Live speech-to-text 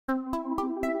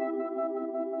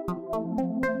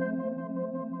Everyone,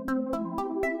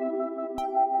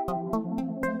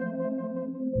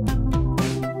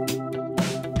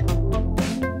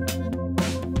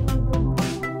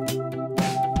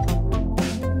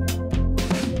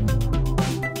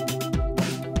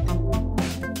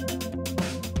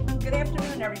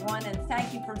 and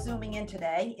thank you for Zooming in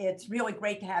today. It's really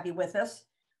great to have you with us.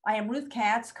 I am Ruth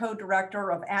Katz,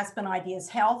 co-director of Aspen Ideas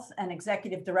Health and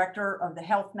executive director of the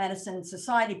Health Medicine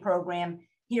Society program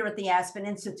here at the Aspen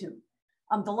Institute.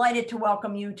 I'm delighted to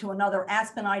welcome you to another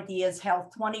Aspen Ideas Health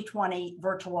 2020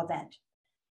 virtual event.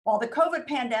 While the COVID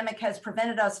pandemic has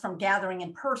prevented us from gathering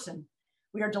in person,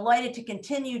 we are delighted to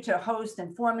continue to host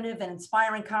informative and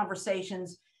inspiring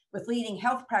conversations with leading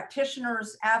health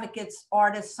practitioners, advocates,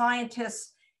 artists,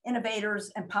 scientists,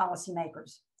 innovators, and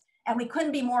policymakers. And we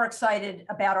couldn't be more excited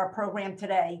about our program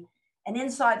today, an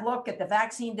inside look at the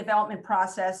vaccine development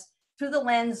process through the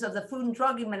lens of the Food and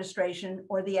Drug Administration,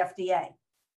 or the FDA.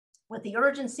 With the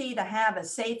urgency to have a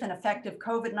safe and effective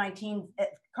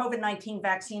COVID-19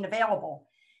 vaccine available,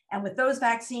 and with those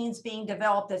vaccines being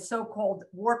developed at so-called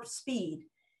warp speed,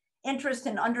 interest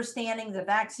in understanding the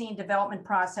vaccine development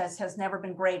process has never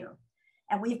been greater.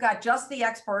 And we've got just the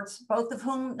experts, both of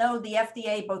whom know the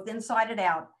FDA both inside and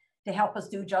out, to help us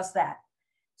do just that.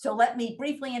 So let me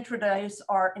briefly introduce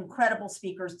our incredible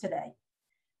speakers today.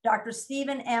 Dr.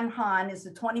 Stephen M. Hahn is the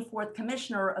 24th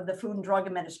Commissioner of the Food and Drug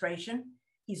Administration.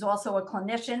 He's also a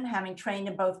clinician, having trained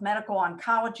in both medical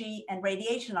oncology and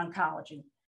radiation oncology.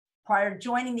 Prior to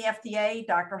joining the FDA,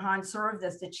 Dr. Hahn served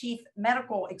as the Chief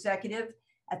Medical Executive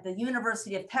at the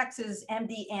University of Texas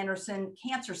MD Anderson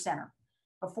Cancer Center.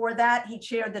 Before that, he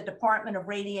chaired the Department of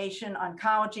Radiation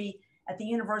Oncology at the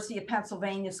University of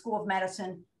Pennsylvania School of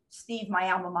Medicine, Steve,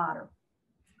 my alma mater.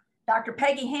 Dr.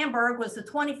 Peggy Hamburg was the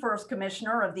 21st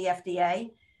Commissioner of the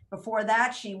FDA. Before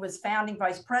that, she was founding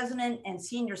Vice President and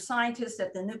Senior Scientist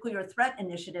at the Nuclear Threat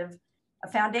Initiative, a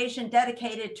foundation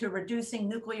dedicated to reducing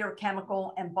nuclear,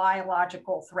 chemical, and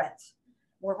biological threats.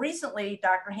 More recently,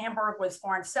 Dr. Hamburg was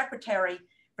Foreign Secretary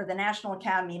for the National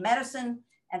Academy of Medicine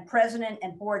and President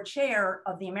and Board Chair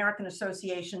of the American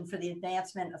Association for the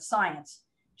Advancement of Science.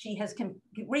 She has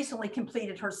recently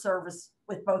completed her service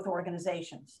with both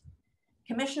organizations.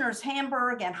 Commissioners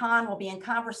Hamburg and Hahn will be in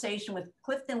conversation with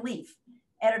Clifton Leaf,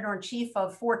 Editor-in-Chief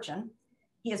of Fortune.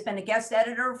 He has been a guest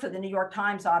editor for the New York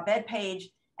Times op-ed page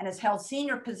and has held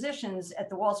senior positions at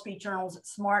the Wall Street Journal's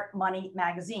Smart Money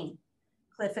magazine.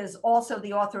 Cliff is also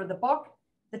the author of the book,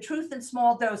 The Truth in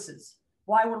Small Doses: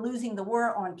 Why We're Losing the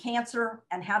War on Cancer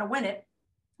and How to Win It,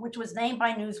 which was named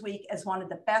by Newsweek as one of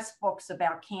the best books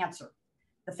about cancer.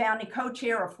 The founding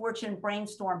co-chair of Fortune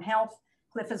Brainstorm Health,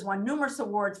 Cliff has won numerous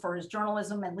awards for his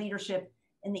journalism and leadership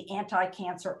in the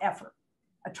anti-cancer effort.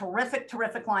 A terrific,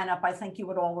 terrific lineup, I think you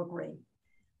would all agree.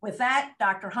 With that,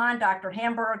 Dr. Hahn, Dr.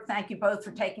 Hamburg, thank you both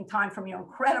for taking time from your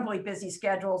incredibly busy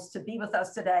schedules to be with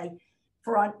us today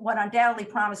for what undoubtedly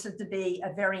promises to be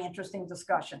a very interesting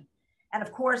discussion. And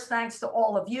of course, thanks to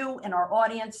all of you in our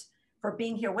audience for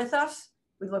being here with us.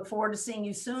 We look forward to seeing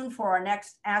you soon for our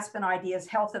next Aspen Ideas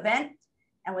Health event.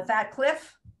 And with that,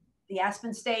 Cliff, the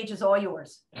Aspen stage is all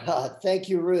yours. Thank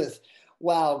you, Ruth.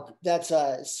 Wow, that's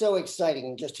so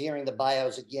exciting. Just hearing the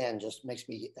bios again just makes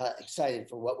me excited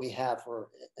for what we have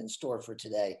in store for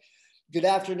today. Good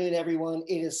afternoon, everyone.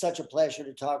 It is such a pleasure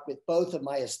to talk with both of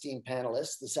my esteemed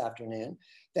panelists this afternoon.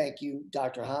 Thank you,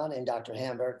 Dr. Hahn and Dr.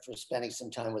 Hamburg, for spending some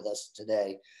time with us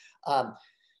today.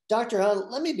 Dr.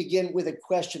 Hahn, let me begin with a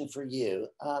question for you.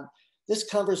 This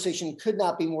conversation could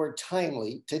not be more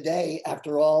timely. Today,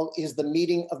 after all, is the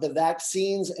meeting of the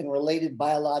Vaccines and Related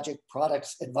Biologic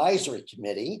Products Advisory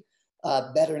Committee,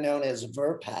 better known as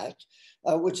VRBPAC,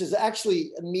 which is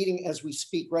actually a meeting as we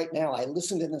speak right now. I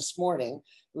listened in this morning.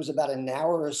 It was about an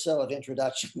hour or so of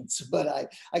introductions, but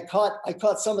I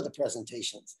caught some of the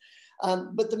presentations.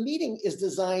 But the meeting is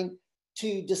designed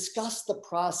to discuss the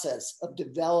process of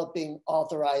developing,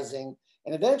 authorizing,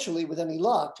 and eventually, with any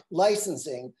luck,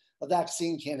 licensing a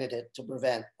vaccine candidate to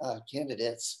prevent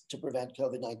candidates to prevent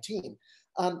COVID-19.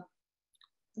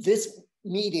 This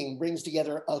meeting brings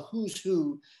together a who's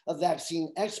who of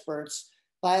vaccine experts,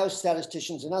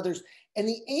 biostatisticians, and others. And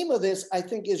the aim of this, I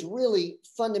think, is really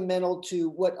fundamental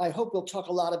to what I hope we'll talk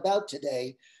a lot about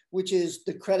today, which is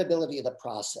the credibility of the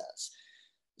process.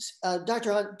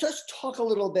 Dr. Hahn, just talk a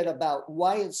little bit about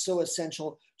why it's so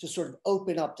essential to sort of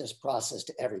open up this process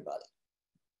to everybody.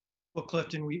 Well,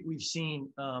 Clifton, we've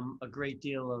seen a great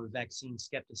deal of vaccine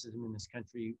skepticism in this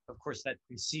country. Of course, that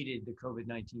preceded the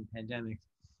COVID-19 pandemic,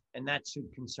 and that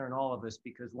should concern all of us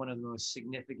because one of the most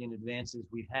significant advances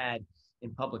we've had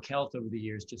in public health over the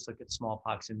years, just look at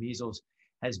smallpox and measles,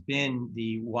 has been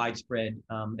the widespread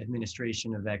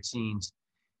administration of vaccines.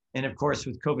 And of course,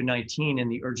 with COVID-19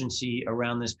 and the urgency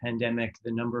around this pandemic,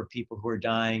 the number of people who are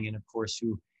dying, and of course,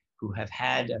 who have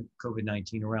had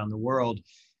COVID-19 around the world,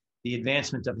 the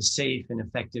advancement of a safe and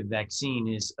effective vaccine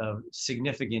is of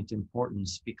significant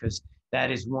importance, because that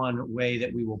is one way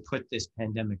that we will put this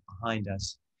pandemic behind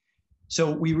us. So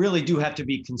we really do have to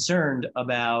be concerned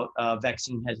about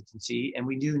vaccine hesitancy, and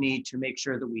we do need to make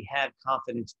sure that we have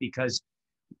confidence, because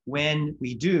when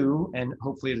we do, and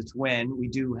hopefully it's when we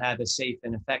do have a safe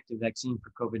and effective vaccine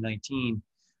for COVID-19,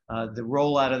 the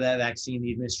rollout of that vaccine,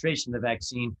 the administration of the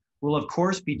vaccine will of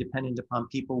course be dependent upon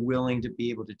people willing to be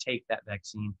able to take that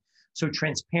vaccine. So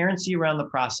transparency around the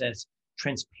process,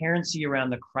 transparency around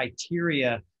the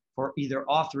criteria for either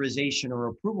authorization or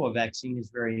approval of vaccine is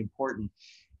very important.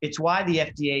 It's why the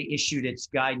FDA issued its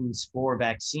guidance for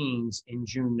vaccines in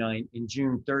June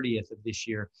 30th of this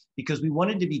year, because we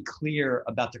wanted to be clear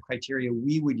about the criteria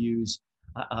we would use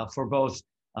for both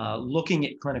looking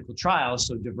at clinical trials,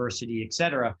 so diversity, et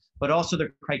cetera, but also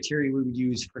the criteria we would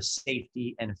use for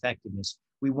safety and effectiveness.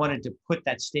 We wanted to put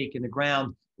that stake in the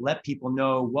ground, let people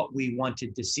know what we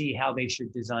wanted to see, how they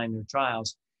should design their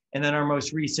trials. And then our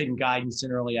most recent guidance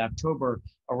in early October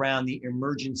around the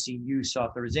emergency use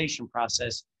authorization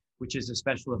process, which is a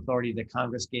special authority that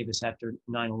Congress gave us after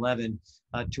 9/11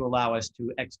 to allow us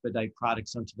to expedite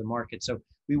products onto the market. So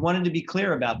we wanted to be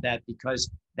clear about that, because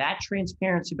that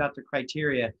transparency about the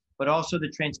criteria, but also the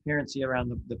transparency around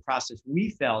the process, we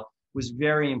felt was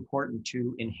very important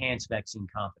to enhance vaccine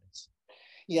confidence.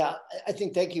 Yeah, I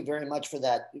think thank you very much for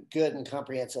that good and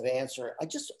comprehensive answer.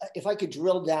 If I could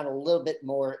drill down a little bit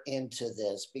more into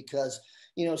this, because,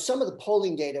 you know, some of the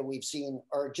polling data we've seen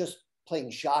are just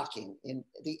plain shocking. In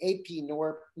the AP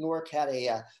NORC had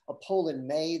a poll in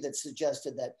May that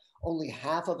suggested that only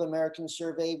half of Americans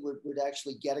surveyed would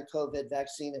actually get a COVID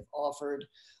vaccine if offered.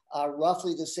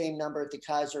 Roughly the same number at the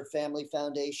Kaiser Family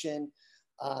Foundation.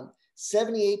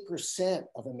 78%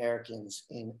 of Americans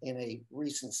in a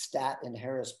recent Stat and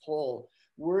Harris poll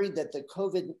worried that the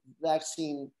COVID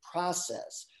vaccine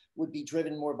process would be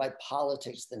driven more by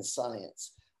politics than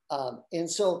science. And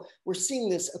so we're seeing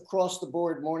this across the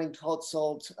board. Morning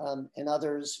Consult and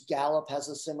others, Gallup has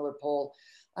a similar poll.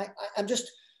 I'm just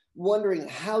wondering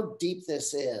how deep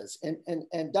this is.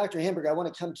 And Dr. Hamburg, I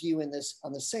want to come to you in this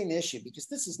on the same issue, because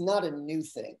this is not a new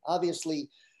thing. Obviously,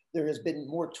 there has been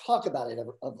more talk about it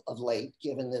of late,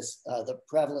 given this the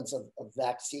prevalence of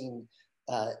vaccine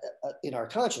in our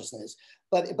consciousness.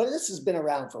 But this has been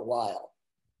around for a while.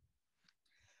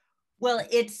 Well,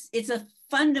 it's a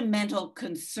fundamental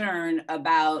concern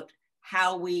about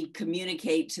how we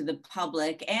communicate to the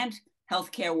public and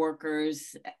healthcare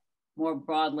workers more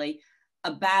broadly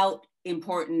about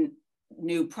important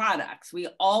new products. We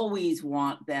always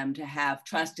want them to have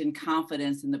trust and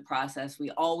confidence in the process.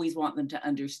 We always want them to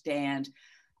understand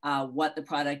what the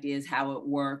product is, how it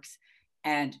works,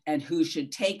 and who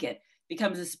should take it. It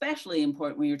becomes especially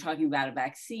important when you're talking about a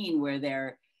vaccine where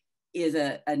there is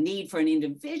a need for an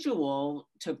individual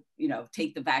to,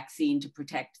 take the vaccine to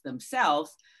protect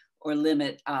themselves or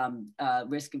limit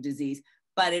risk of disease,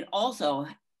 but it also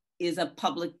is a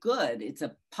public good. It's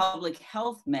a public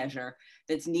health measure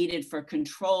that's needed for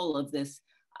control of this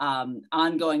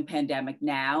ongoing pandemic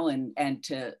now and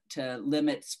to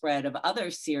limit spread of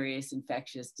other serious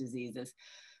infectious diseases.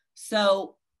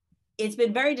 So it's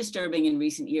been very disturbing in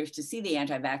recent years to see the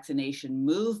anti-vaccination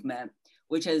movement,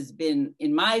 which has been,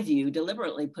 in my view,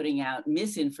 deliberately putting out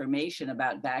misinformation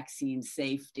about vaccine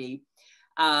safety.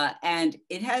 And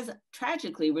it has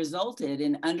tragically resulted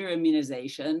in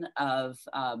under-immunization of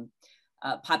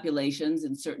populations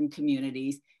in certain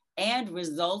communities and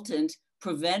resultant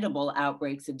preventable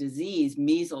outbreaks of disease,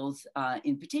 measles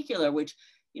in particular, which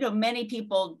many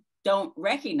people don't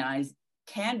recognize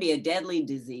can be a deadly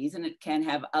disease, and it can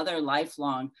have other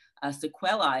lifelong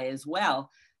sequelae as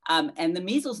well. And the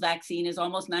measles vaccine is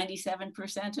almost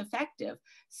 97% effective.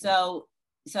 So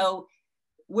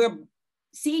we're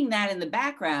seeing that in the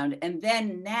background. And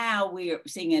then now we are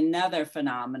seeing another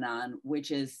phenomenon, which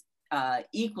is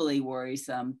equally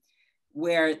worrisome,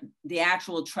 where the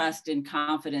actual trust and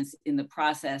confidence in the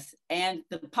process and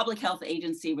the public health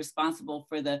agency responsible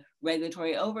for the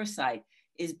regulatory oversight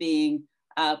is being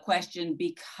questioned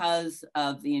because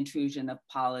of the intrusion of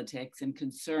politics and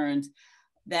concerns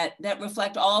that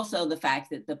reflect also the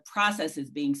fact that the process is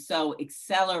being so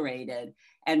accelerated,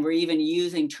 and we're even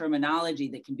using terminology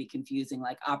that can be confusing,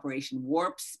 like Operation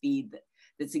Warp Speed,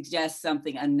 that suggests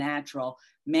something unnatural,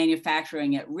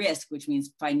 manufacturing at risk, which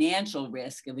means financial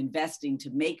risk of investing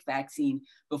to make vaccine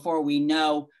before we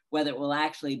know whether it will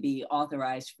actually be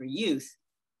authorized for use.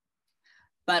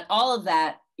 But all of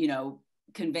that, you know,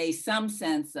 conveys some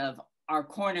sense of our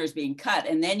corners being cut.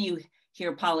 And then you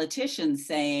hear politicians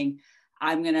saying,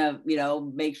 I'm going to, you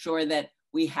know, make sure that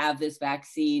we have this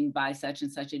vaccine by such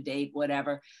and such a date,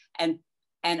 whatever. And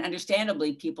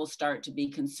understandably, people start to be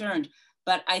concerned.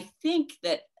 But I think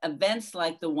that events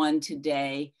like the one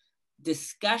today,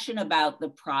 discussion about the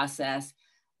process,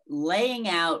 laying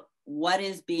out what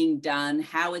is being done,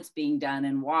 how it's being done,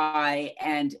 and why,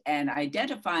 and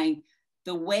identifying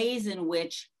the ways in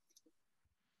which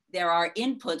there are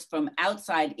inputs from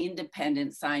outside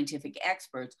independent scientific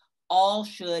experts, all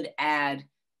should add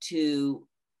to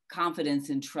confidence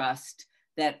and trust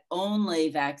that only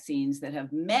vaccines that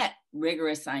have met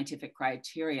rigorous scientific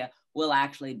criteria will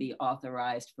actually be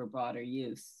authorized for broader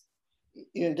use.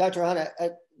 You know, Dr. Hanna,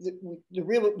 you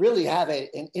really have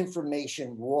an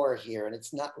information war here, and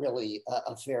it's not really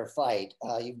a fair fight.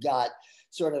 You've got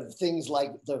sort of things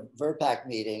like the VRBPAC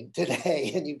meeting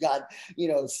today, and you've got, you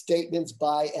know, statements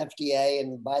by FDA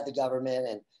and by the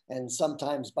government and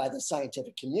sometimes by the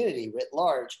scientific community writ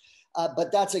large.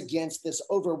 But that's against this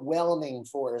overwhelming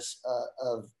force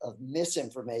of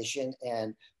misinformation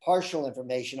and partial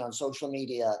information on social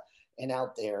media and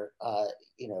out there.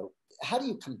 You know, how do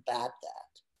you combat that?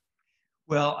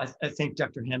 Well, I think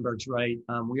Dr. Hamburg's right.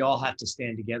 We all have to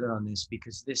stand together on this,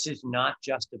 because this is not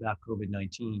just about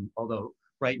COVID-19, although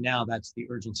right now that's the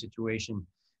urgent situation.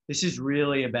 This is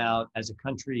really about, as a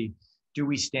country, do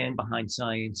we stand behind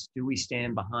science? Do we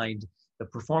stand behind the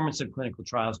performance of clinical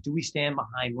trials? Do we stand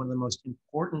behind one of the most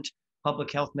important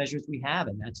public health measures we have,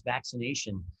 and that's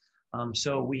vaccination?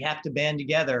 So we have to band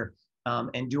together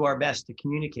and do our best to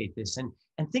communicate this. And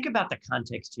think about the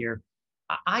context here.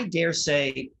 I dare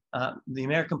say the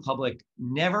American public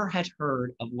never had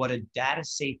heard of what a data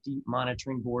safety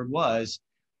monitoring board was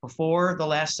before the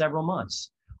last several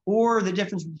months, or the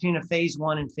difference between a phase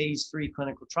 1 and phase 3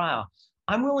 clinical trial.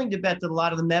 I'm willing to bet that a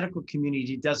lot of the medical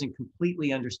community doesn't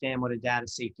completely understand what a data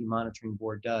safety monitoring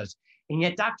board does. And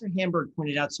yet Dr. Hamburg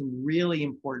pointed out some really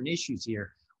important issues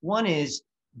here. One is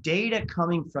data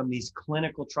coming from these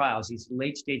clinical trials, these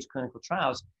late-stage clinical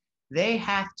trials. They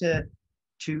have to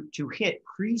hit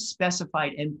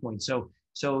pre-specified endpoints.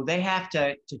 So they have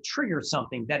to trigger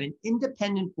something that an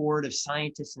independent board of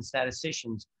scientists and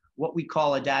statisticians, what we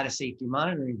call a data safety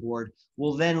monitoring board,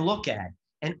 will then look at.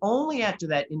 And only after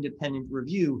that independent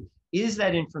review is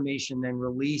that information then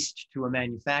released to a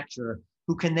manufacturer,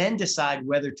 who can then decide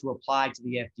whether to apply to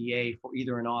the FDA for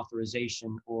either an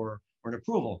authorization or an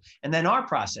approval. And then our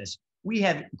process, we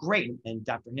have great, and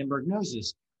Dr. Hamburg knows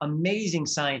this, amazing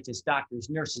scientists, doctors,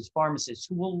 nurses, pharmacists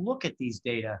who will look at these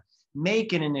data,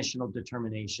 make an initial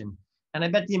determination. And I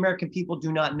bet the American people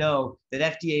do not know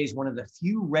that FDA is one of the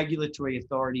few regulatory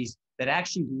authorities that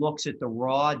actually looks at the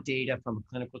raw data from a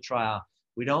clinical trial.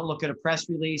 We don't look at a press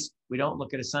release. We don't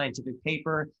look at a scientific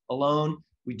paper alone.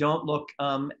 We don't look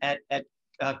at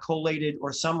collated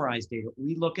or summarized data.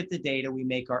 We look at the data, we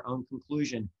make our own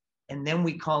conclusion, and then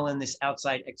we call in this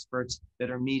outside experts that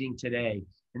are meeting today,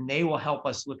 and they will help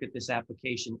us look at this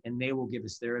application, and they will give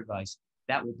us their advice.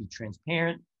 That will be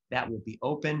transparent, that will be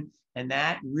open, and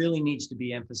that really needs to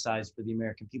be emphasized for the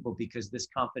American people, because this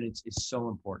confidence is so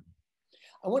important.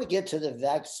 I want to get to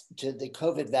the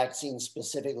COVID vaccine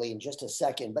specifically in just a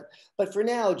second, but for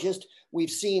now, just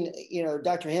we've seen, you know,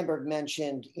 Dr. Hamburg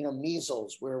mentioned, you know,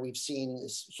 measles, where we've seen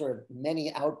this sort of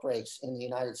many outbreaks in the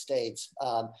United States.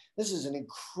 This is an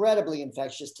incredibly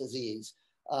infectious disease.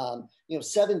 You know,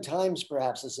 7 times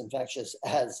perhaps as infectious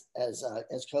as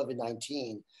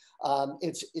COVID-19.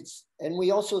 And we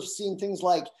also have seen things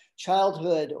like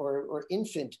childhood or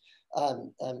infant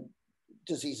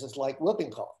diseases like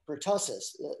whooping cough,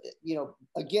 pertussis. You know,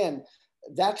 again,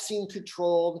 vaccine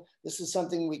controlled. This is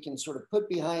something we can sort of put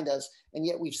behind us, and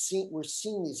yet we're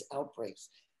seeing these outbreaks.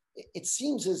 It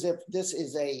seems as if this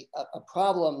is a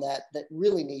problem that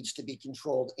really needs to be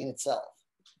controlled in itself.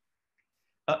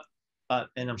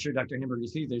 And I'm sure Dr. Hamburg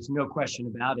is here. There's no question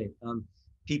about it.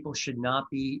 People should not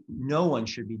be, no one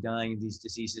should be dying of these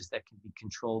diseases that can be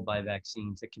controlled by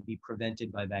vaccines, that can be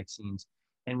prevented by vaccines.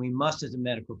 And we must, as a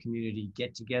medical community,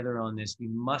 get together on this. We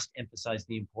must emphasize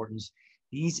the importance.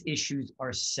 These issues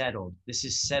are settled. This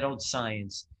is settled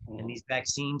science. And these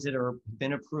vaccines that have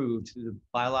been approved through the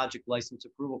biologic license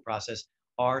approval process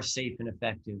are safe and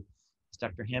effective. As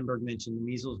Dr. Hamburg mentioned, the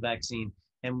measles vaccine,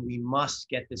 and we must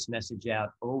get this message out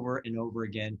over and over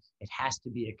again. It has to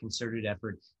be a concerted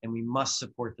effort, and we must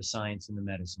support the science and the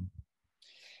medicine.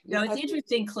 You know, it's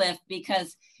interesting, Cliff,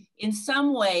 because in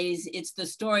some ways, it's the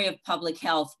story of public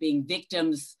health being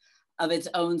victims of its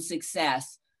own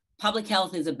success. Public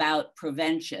health is about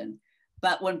prevention.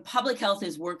 But when public health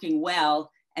is working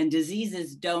well, and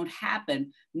diseases don't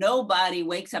happen, nobody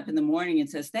wakes up in the morning and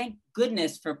says, thank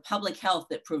goodness for public health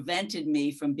that prevented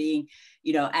me from being,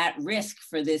 at risk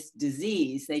for this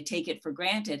disease. They take it for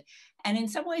granted. And in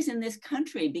some ways in this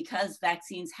country, because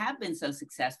vaccines have been so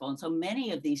successful, and so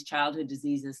many of these childhood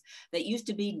diseases that used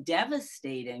to be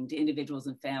devastating to individuals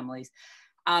and families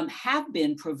have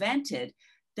been prevented,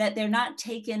 that they're not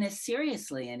taken as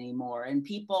seriously anymore. And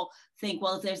people think,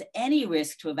 well, if there's any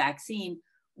risk to a vaccine,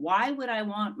 why would I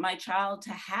want my child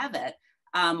to have it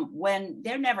when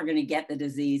they're never going to get the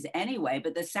disease anyway?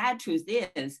 But the sad truth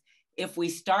is, if we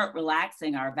start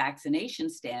relaxing our vaccination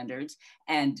standards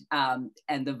and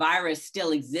the virus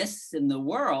still exists in the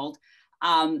world,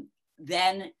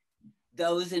 then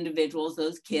those individuals,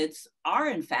 those kids are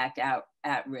in fact out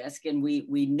at risk. And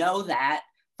we know that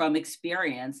from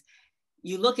experience.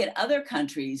 You look at other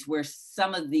countries where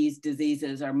some of these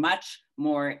diseases are much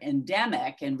more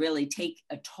endemic and really take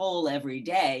a toll every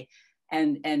day.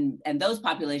 And those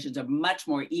populations are much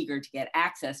more eager to get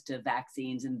access to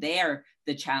vaccines. And there,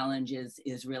 the challenge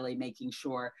is really making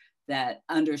sure that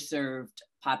underserved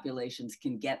populations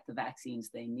can get the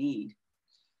vaccines they need.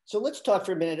 So let's talk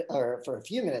for a minute, or for a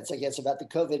few minutes, I guess, about the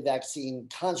COVID vaccine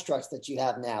constructs that you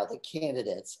have now, the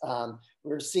candidates.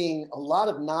 We're seeing a lot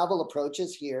of novel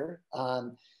approaches here.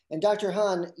 And Dr.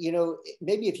 Hahn,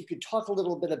 maybe if you could talk a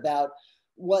little bit about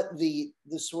what the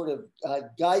sort of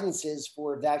guidance is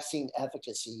for vaccine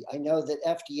efficacy. I know that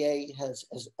FDA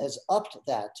has upped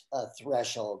that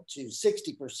threshold to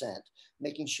 60%,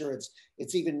 making sure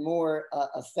it's even more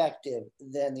effective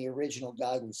than the original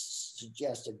guidance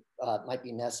suggested might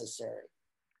be necessary.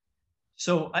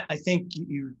 So I think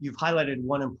you've highlighted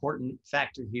one important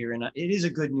factor here, and it is a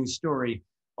good news story.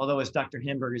 Although, as Dr.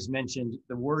 Hamburg has mentioned,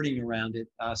 the wording around it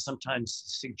sometimes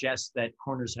suggests that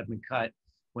corners have been cut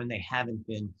when they haven't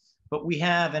been. But we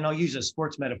have, and I'll use a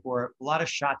sports metaphor, a lot of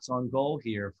shots on goal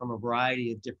here from a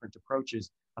variety of different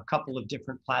approaches, a couple of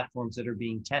different platforms that are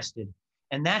being tested.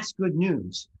 And that's good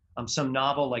news. Some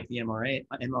novel, like the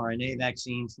mRNA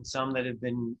vaccines, and some that have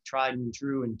been tried and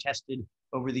true and tested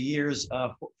over the years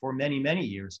for many, many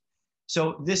years.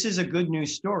 So this is a good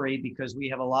news story because we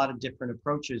have a lot of different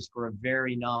approaches for a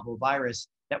very novel virus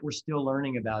that we're still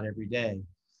learning about every day.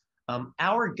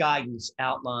 Our guidance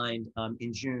outlined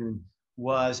in June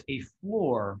was a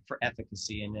floor for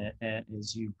efficacy, and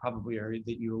as you probably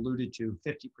that you alluded to,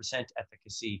 50%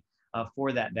 efficacy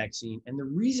for that vaccine. And the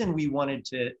reason we wanted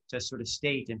to sort of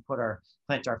state and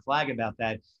plant our flag about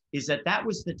that is that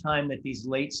was the time that these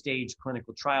late stage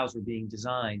clinical trials were being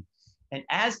designed. And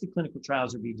as the clinical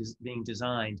trials are being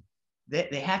designed,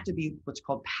 they have to be what's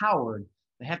called powered.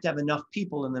 They have to have enough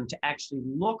people in them to actually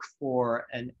look for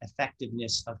an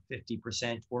effectiveness of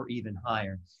 50% or even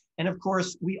higher. And of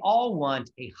course, we all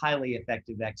want a highly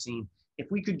effective vaccine.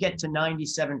 If we could get to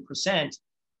 97%,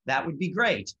 that would be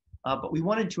great. But we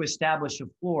wanted to establish a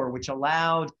floor which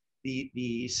allowed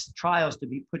the trials to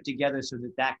be put together so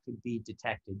that could be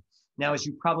detected. Now, as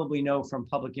you probably know from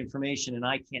public information, and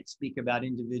I can't speak about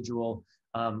individual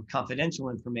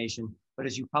confidential information, but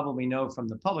as you probably know from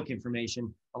the public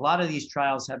information, a lot of these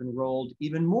trials have enrolled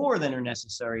even more than are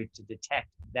necessary to detect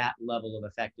that level of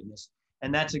effectiveness.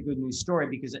 And that's a good news story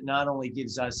because it not only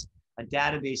gives us a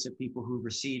database of people who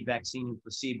received vaccine and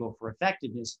placebo for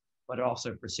effectiveness, but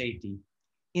also for safety.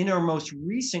 In our most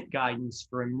recent guidance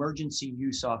for emergency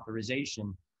use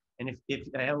authorization, and if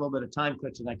I have a little bit of time,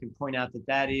 Clifton, I can point out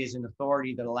that is an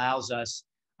authority that allows us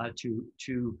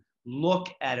to look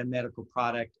at a medical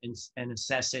product and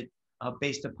assess it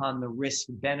based upon the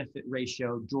risk-benefit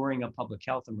ratio during a public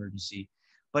health emergency.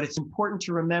 But it's important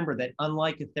to remember that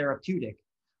unlike a therapeutic,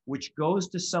 which goes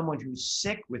to someone who's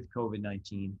sick with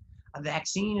COVID-19, a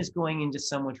vaccine is going into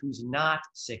someone who's not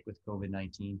sick with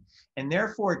COVID-19, and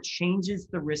therefore it changes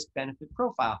the risk-benefit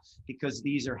profile because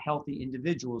these are healthy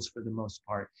individuals for the most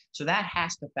part. So that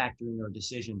has to factor in our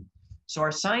decision. So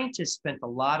our scientists spent a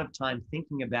lot of time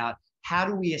thinking about how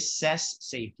do we assess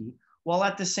safety while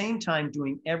at the same time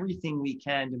doing everything we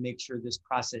can to make sure this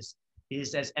process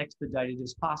is as expedited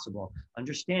as possible.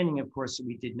 Understanding, of course, that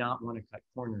we did not want to cut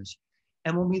corners.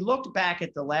 And when we looked back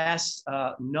at the last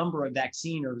number of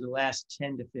vaccine over the last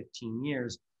 10 to 15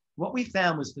 years, what we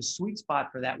found was the sweet spot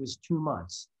for that was 2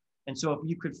 months. And so if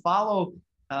you could follow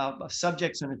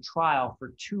subjects in a trial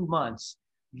for 2 months,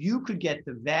 you could get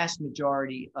the vast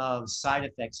majority of side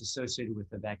effects associated with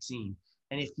the vaccine.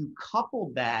 And if you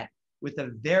coupled that with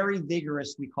a very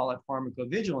vigorous, we call it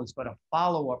pharmacovigilance, but a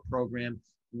follow-up program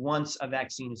once a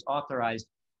vaccine is authorized,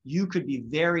 you could be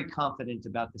very confident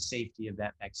about the safety of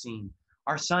that vaccine.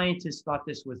 Our scientists thought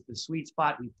this was the sweet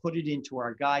spot. We put it into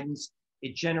our guidance,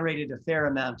 It generated a fair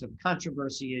amount of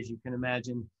controversy, as you can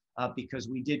imagine, because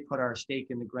we did put our stake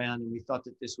in the ground and we thought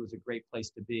that this was a great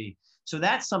place to be. So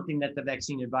that's something that the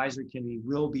Vaccine Advisory Committee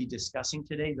will be discussing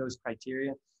today, those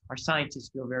criteria. Our scientists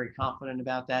feel very confident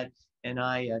about that, and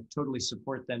I totally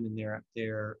support them in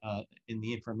in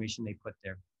the information they put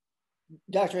there.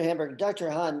 Dr. Hamburg,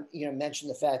 Dr. Hahn, mentioned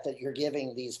the fact that you're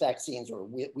giving these vaccines, or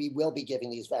we will be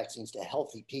giving these vaccines to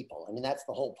healthy people. I mean, that's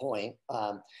the whole point.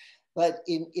 But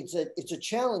it's a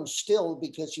challenge still,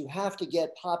 because you have to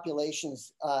get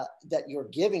populations that you're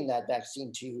giving that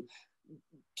vaccine to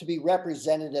be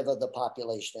representative of the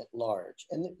population at large.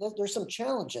 And there's some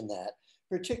challenge in that,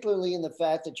 particularly in the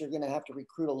fact that you're going to have to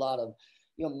recruit a lot of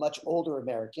much older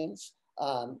Americans,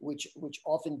 which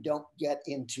often don't get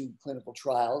into clinical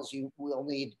trials. You will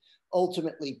need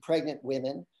ultimately pregnant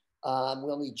women.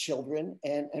 We'll need children,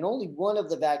 and only one of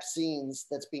the vaccines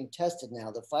that's being tested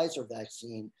now, the Pfizer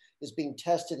vaccine, is being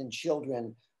tested in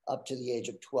children up to the age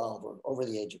of 12 or over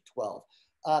the age of 12.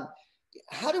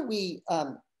 How do we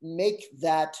make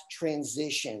that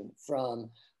transition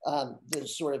from the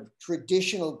sort of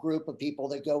traditional group of people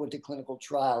that go into clinical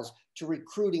trials to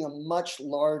recruiting a much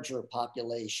larger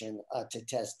population to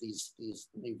test these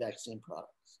new vaccine products?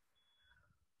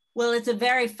 Well, it's a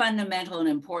very fundamental and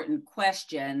important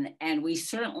question, and we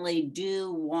certainly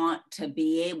do want to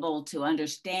be able to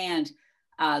understand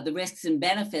the risks and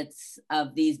benefits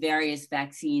of these various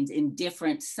vaccines in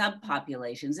different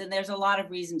subpopulations. And there's a lot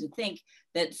of reason to think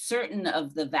that certain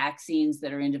of the vaccines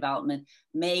that are in development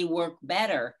may work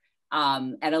better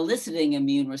at eliciting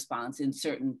immune response in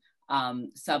certain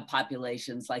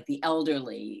subpopulations, like the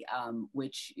elderly,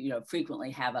 which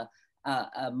frequently have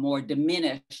a more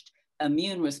diminished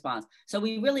immune response. So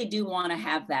we really do want to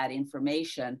have that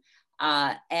information.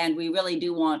 And we really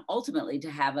do want ultimately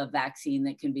to have a vaccine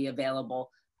that can be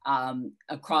available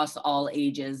across all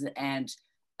ages and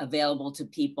available to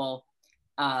people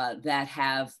that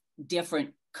have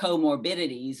different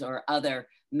comorbidities or other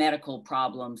medical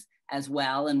problems as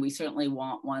well. And we certainly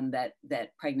want one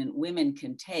that pregnant women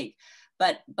can take.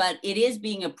 But it is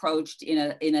being approached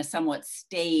in a somewhat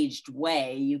staged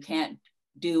way. You can't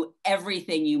do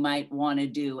everything you might want to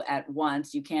do at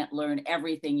once. You can't learn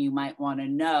everything you might want to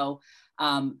know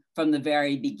from the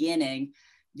very beginning.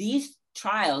 These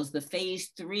trials, the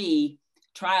phase 3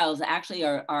 trials, actually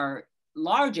are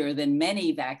larger than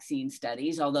many vaccine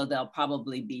studies, although they'll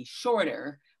probably be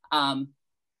shorter.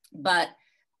 But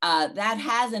that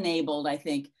has enabled, I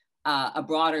think, a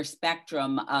broader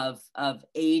spectrum of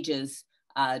ages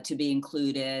to be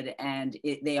included, and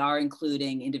they are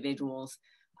including individuals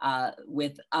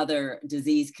with other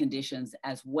disease conditions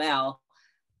as well.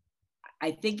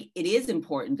 I think it is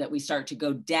important that we start to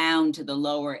go down to the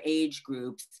lower age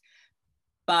groups,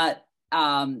 but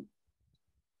as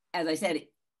I said,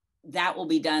 that will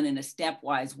be done in a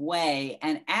stepwise way.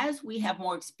 And as we have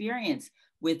more experience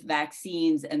with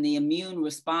vaccines and the immune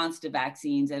response to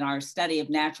vaccines and our study of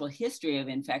natural history of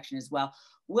infection as well,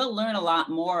 we'll learn a lot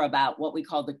more about what we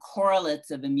call the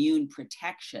correlates of immune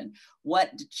protection.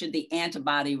 What should the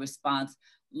antibody response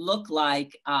look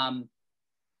like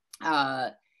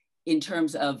in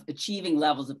terms of achieving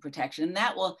levels of protection? And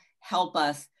that will help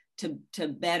us to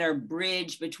better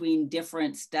bridge between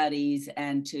different studies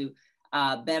and to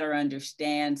better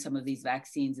understand some of these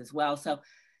vaccines as well. So,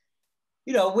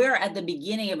 we're at the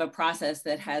beginning of a process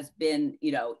that has been,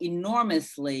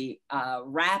 enormously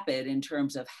rapid in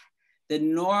terms of the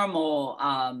normal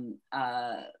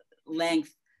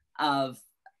length of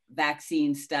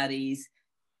vaccine studies,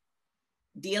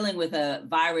 dealing with a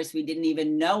virus we didn't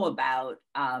even know about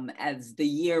as the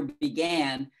year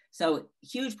began. So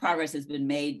huge progress has been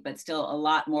made, but still a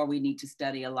lot more we need to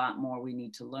study, a lot more we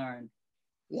need to learn.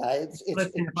 Yeah, if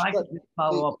I could just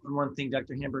follow up on one thing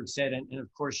Dr. Hamburg said, and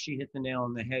of course she hit the nail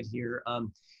on the head here.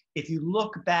 If you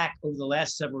look back over the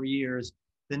last several years,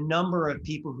 the number of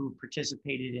people who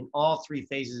participated in all 3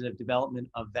 phases of development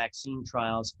of vaccine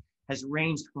trials has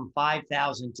ranged from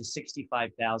 5,000 to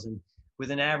 65,000,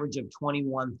 with an average of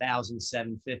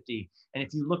 21,750. And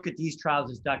if you look at these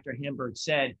trials, as Dr. Hamburg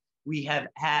said, we have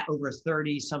had over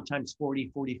 30, sometimes 40,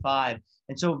 45.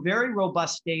 And so very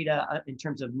robust data in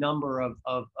terms of number of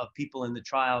people in the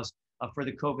trials for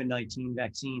the COVID-19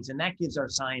 vaccines. And that gives our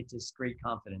scientists great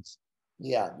confidence.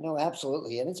 Yeah, no,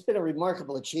 absolutely. And it's been a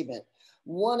remarkable achievement.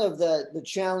 One of the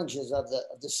challenges of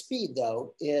the speed,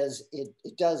 though, is it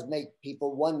does make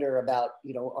people wonder about,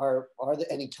 are there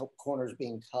any corners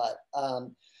being cut?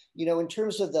 In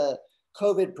terms of the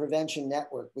COVID Prevention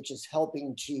Network, which is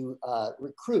helping to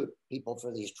recruit people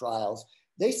for these trials,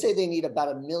 they say they need about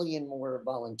 1 million more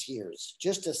volunteers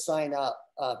just to sign up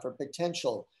for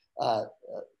potential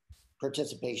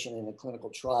participation in a clinical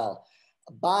trial.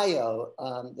 Bio,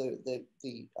 the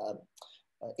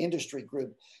industry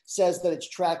group, says that it's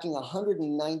tracking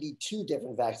 192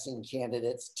 different vaccine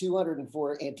candidates,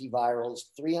 204 antivirals,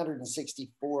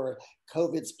 364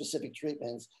 COVID-specific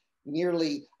treatments.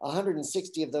 Nearly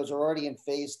 160 of those are already in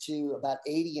phase 2, about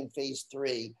 80 in phase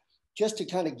 3. Just to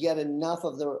kind of get enough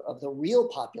of the real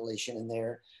population in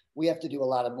there, we have to do a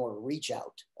lot of more reach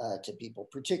out to people,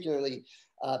 particularly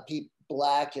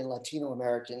Black and Latino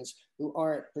Americans who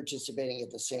aren't participating at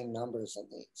the same numbers in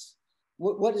these.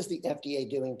 What is the FDA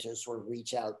doing to sort of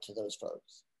reach out to those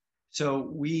folks? So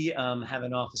we have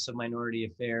an Office of Minority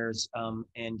Affairs,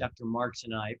 and Dr. Marks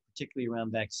and I, particularly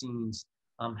around vaccines,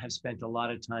 have spent a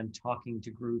lot of time talking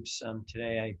to groups.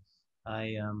 Today,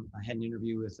 I had an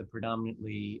interview with a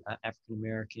predominantly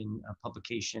African-American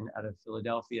publication out of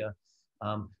Philadelphia,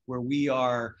 where we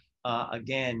are,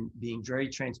 again, being very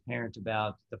transparent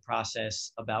about the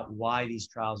process, about why these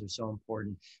trials are so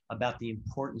important, about the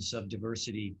importance of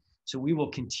diversity. So we will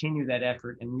continue that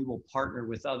effort, and we will partner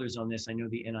with others on this. I know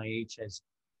the NIH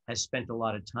has spent a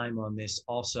lot of time on this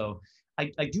also.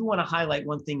 I do want to highlight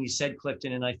one thing you said,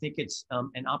 Clifton, and I think it's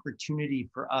an opportunity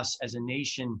for us as a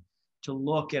nation to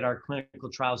look at our clinical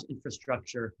trials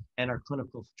infrastructure and our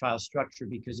clinical trial structure,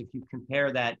 because if you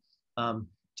compare that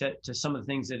to some of the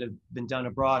things that have been done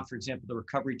abroad, for example, the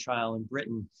recovery trial in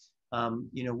Britain,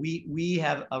 we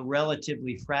have a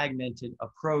relatively fragmented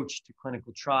approach to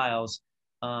clinical trials.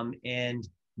 And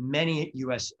many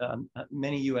U.S.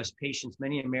 patients,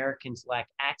 many Americans lack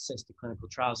access to clinical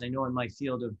trials. I know in my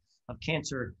field of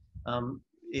cancer,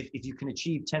 if you can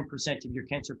achieve 10% of your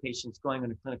cancer patients going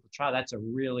on a clinical trial, that's a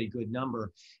really good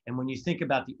number. And when you think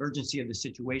about the urgency of the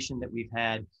situation that we've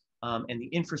had and the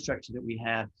infrastructure that we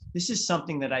have, this is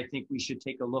something that I think we should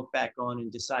take a look back on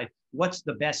and decide what's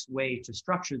the best way to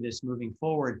structure this moving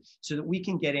forward so that we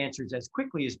can get answers as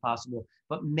quickly as possible,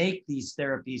 but make these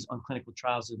therapies on clinical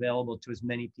trials available to as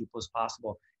many people as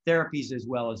possible, therapies as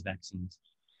well as vaccines.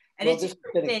 And well, it's this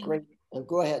has been a great,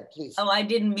 go ahead, please. Oh, I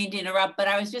didn't mean to interrupt, but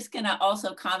I was just going to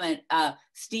also comment.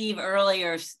 Steve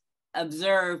earlier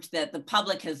observed that the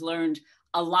public has learned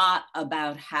a lot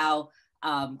about how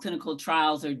clinical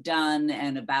trials are done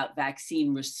and about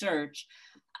vaccine research.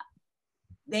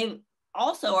 They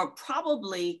also are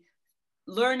probably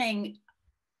learning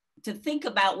to think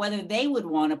about whether they would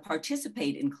want to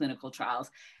participate in clinical trials.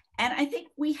 And I think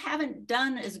we haven't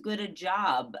done as good a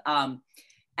job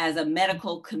as a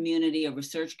medical community, a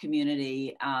research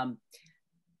community,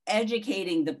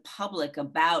 educating the public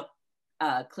about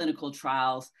clinical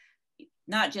trials,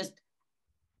 not just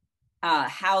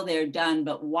how they're done,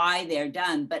 but why they're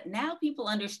done. But now people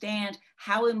understand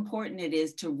how important it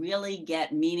is to really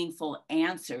get meaningful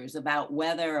answers about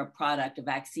whether a product, a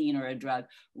vaccine, or a drug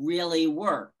really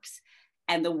works.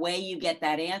 And the way you get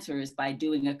that answer is by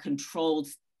doing a controlled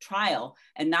trial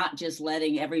and not just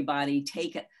letting everybody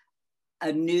take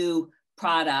a new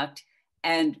product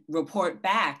and report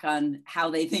back on how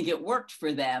they think it worked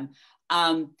for them.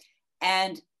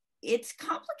 And it's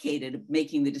complicated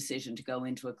making the decision to go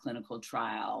into a clinical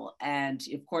trial. And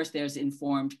of course, there's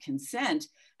informed consent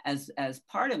as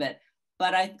part of it.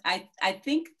 But I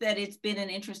think that it's been an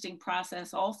interesting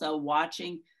process also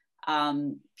watching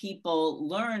people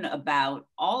learn about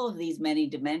all of these many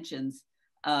dimensions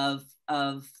of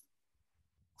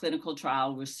clinical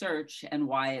trial research and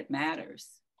why it matters.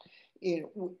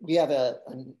 We have a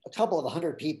couple of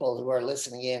 100 people who are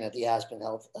listening in at the Aspen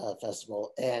Health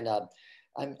Festival. And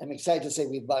I'm excited to say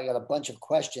we've got a bunch of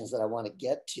questions that I want to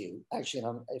get to. Actually,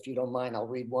 if you don't mind, I'll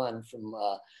read one from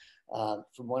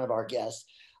one of our guests.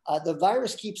 The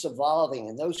virus keeps evolving,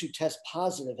 and those who test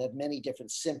positive have many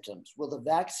different symptoms. Will the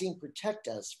vaccine protect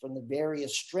us from the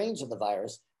various strains of the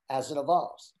virus as it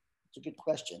evolves? It's a good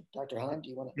question. Dr. Heim, do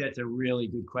you want to? That's a really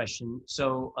good question.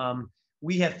 So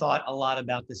we have thought a lot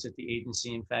about this at the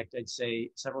agency. In fact, I'd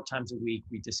say several times a week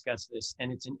we discuss this,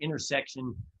 and it's an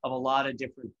intersection of a lot of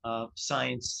different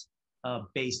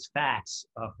science-based facts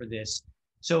for this.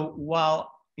 So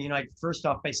while, I'd first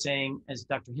off by saying, as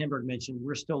Dr. Hamburg mentioned,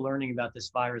 we're still learning about this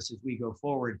virus as we go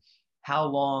forward. How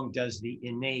long does the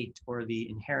innate or the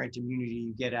inherent immunity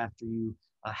you get after you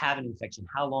have an infection,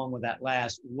 how long will that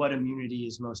last? What immunity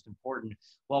is most important?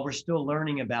 While we're still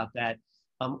learning about that,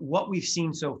 what we've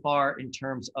seen so far in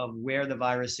terms of where the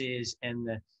virus is and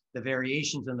the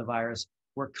variations in the virus,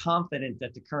 we're confident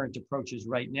that the current approaches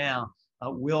right now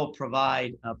will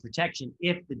provide protection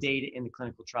if the data in the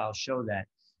clinical trials show that.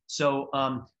 So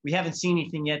we haven't seen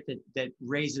anything yet that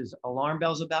raises alarm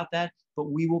bells about that,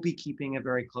 but we will be keeping a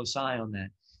very close eye on that.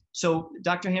 So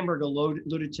Dr. Hamburg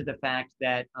alluded to the fact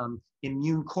that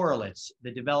immune correlates,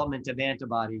 the development of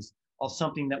antibodies,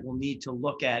 something that we'll need to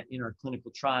look at in our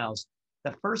clinical trials.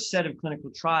 The first set of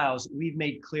clinical trials, we've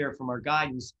made clear from our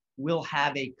guidance, will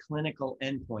have a clinical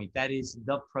endpoint. That is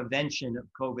the prevention of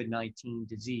COVID-19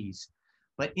 disease.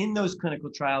 But in those clinical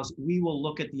trials, we will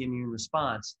look at the immune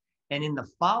response. And in the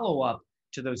follow-up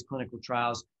to those clinical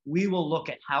trials, we will look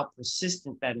at how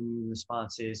persistent that immune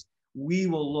response is. We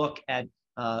will look at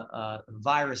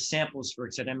virus samples, for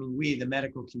example, I mean, we, the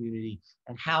medical community,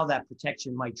 and how that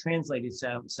protection might translate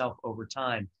itself over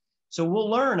time. So we'll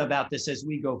learn about this as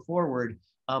we go forward.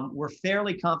 We're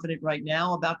fairly confident right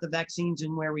now about the vaccines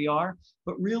and where we are,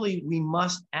 but really we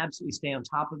must absolutely stay on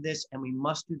top of this, and we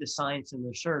must do the science and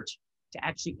research to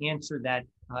actually answer that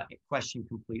question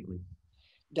completely.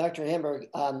 Dr. Hamburg,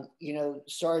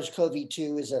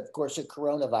 SARS-CoV-2 is, of course, a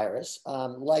coronavirus.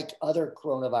 Like other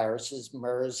coronaviruses,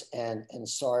 MERS and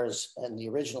SARS and the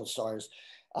original SARS,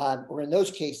 or in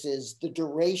those cases, the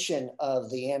duration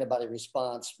of the antibody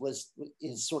response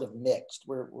is sort of mixed.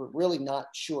 We're really not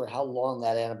sure how long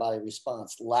that antibody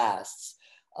response lasts.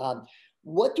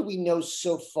 What do we know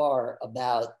so far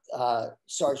about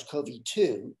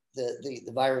SARS-CoV-2,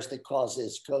 the virus that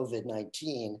causes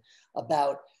COVID-19,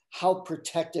 about how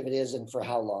protective it is and for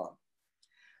how long?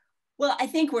 Well, I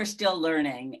think we're still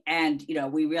learning, and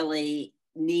we really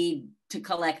need to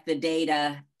collect the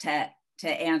data to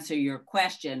answer your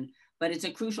question, but it's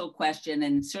a crucial question,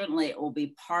 and certainly it will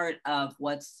be part of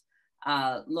what's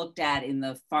looked at in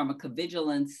the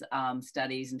pharmacovigilance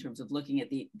studies in terms of looking at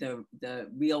the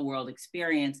real world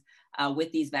experience with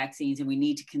these vaccines, and we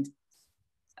need to continue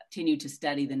to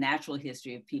study the natural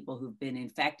history of people who've been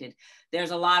infected.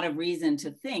 There's a lot of reason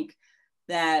to think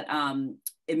that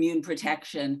immune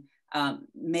protection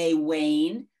may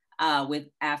wane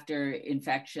after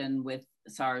infection with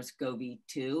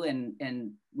SARS-CoV-2,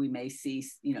 and we may see,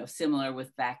 similar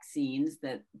with vaccines,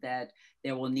 that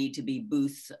there will need to be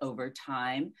boosts over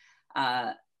time.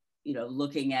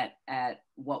 Looking at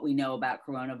what we know about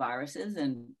coronaviruses,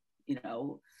 and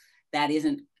that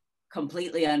isn't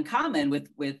completely uncommon with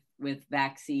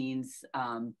vaccines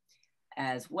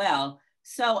as well.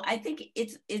 So I think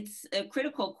it's a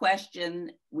critical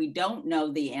question. We don't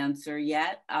know the answer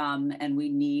yet, and we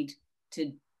need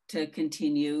to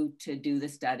continue to do the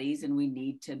studies, and we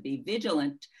need to be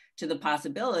vigilant to the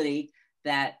possibility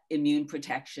that immune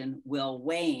protection will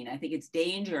wane. I think it's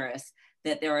dangerous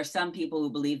that there are some people who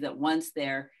believe that once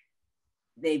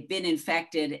they've been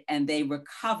infected and they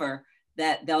recover,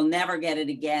 that they'll never get it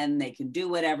again. They can do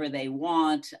whatever they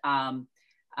want.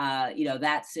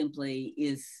 That simply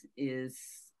is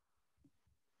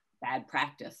bad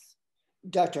practice.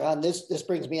 Dr. Hahn, this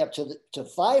brings me up to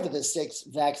 5 of the 6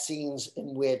 vaccines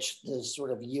in which the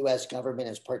sort of U.S. government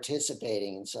is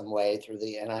participating in some way through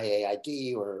the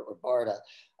NIAID or BARDA.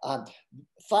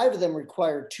 5 of them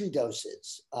require 2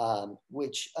 doses,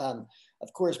 which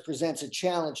of course presents a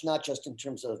challenge, not just in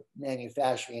terms of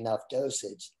manufacturing enough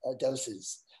doses,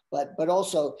 but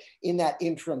also in that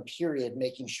interim period,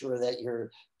 making sure that you're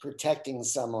protecting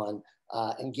someone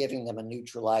and giving them a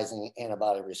neutralizing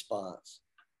antibody response.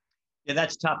 Yeah,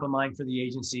 that's top of mind for the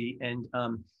agency. And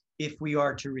if we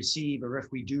are to receive, or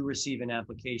if we do receive an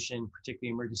application,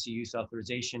 particularly emergency use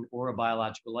authorization or a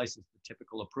biological license, the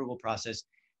typical approval process,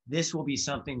 this will be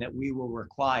something that we will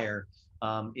require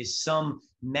is some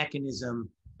mechanism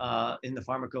in the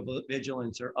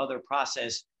pharmacovigilance or other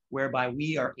process whereby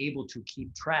we are able to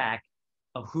keep track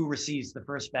of who receives the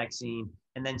first vaccine,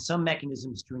 and then some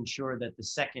mechanisms to ensure that the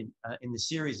second in the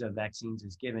series of vaccines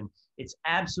is given. It's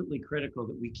absolutely critical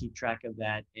that we keep track of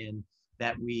that, and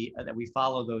that we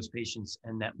follow those patients,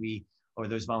 and that or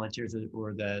those volunteers,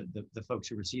 or the folks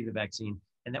who receive the vaccine,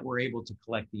 and that we're able to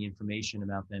collect the information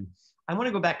about them. I want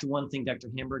to go back to one thing Dr.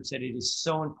 Hamburg said. It is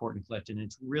so important, Clifton, and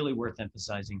it's really worth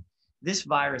emphasizing. This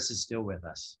virus is still with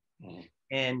us.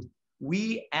 And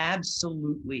we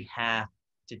absolutely have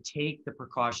to take the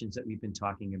precautions that we've been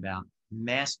talking about: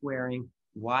 mask wearing,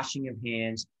 washing of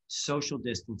hands, social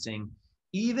distancing.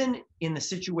 Even in the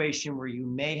situation where you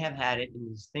may have had it and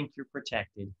you think you're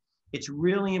protected, it's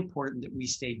really important that we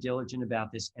stay diligent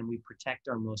about this and we protect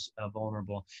our most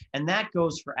vulnerable. And that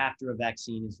goes for after a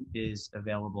vaccine is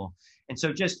available. And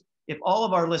so just, if all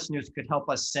of our listeners could help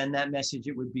us send that message,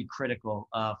 it would be critical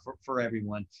for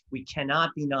everyone. We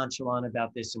cannot be nonchalant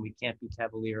about this, and we can't be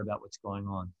cavalier about what's going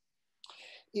on.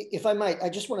 If I might, I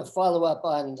just want to follow up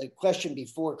on the question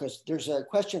before, because there's a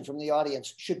question from the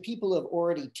audience. Should people who have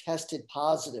already tested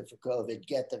positive for COVID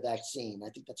get the vaccine? I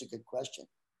think that's a good question.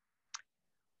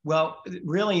 Well,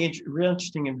 really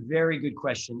interesting and very good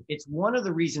question. It's one of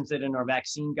the reasons that in our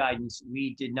vaccine guidance,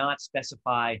 we did not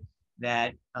specify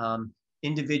that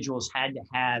individuals had to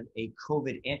have a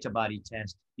COVID antibody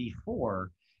test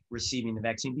before receiving the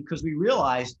vaccine, because we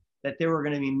realized that there were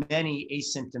going to be many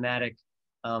asymptomatic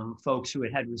folks who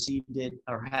had received it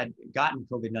or had gotten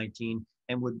COVID-19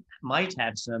 and might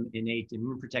have some innate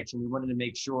immune protection. We wanted to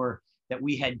make sure that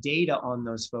we had data on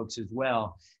those folks as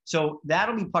well. So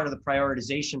that'll be part of the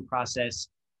prioritization process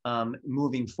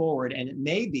moving forward. And it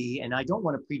may be, and I don't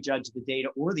want to prejudge the data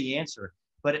or the answer,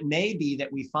 but it may be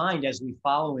that we find as we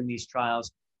follow in these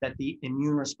trials that the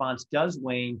immune response does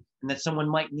wane and that someone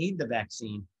might need the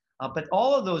vaccine. But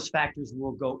all of those factors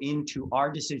will go into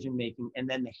our decision-making and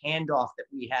then the handoff that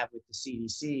we have with the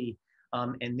CDC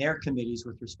and their committees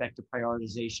with respect to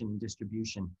prioritization and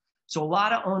distribution. So a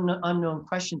lot of unknown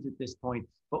questions at this point,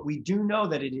 but we do know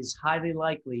that it is highly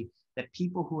likely that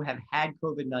people who have had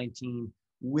COVID-19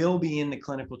 will be in the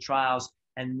clinical trials,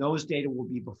 and those data will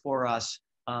be before us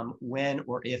when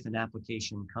or if an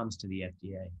application comes to the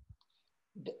FDA.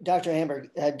 Dr. Hamburg,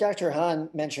 Dr. Hahn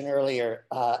mentioned earlier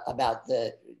about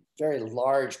the very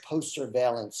large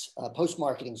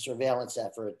post-marketing surveillance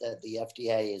effort that the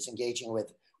FDA is engaging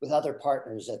with other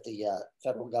partners at the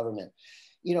federal government.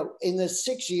 You know, in the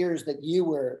 6 years that you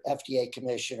were FDA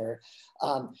commissioner,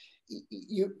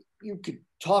 you could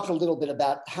talk a little bit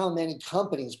about how many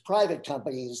companies, private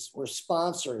companies, were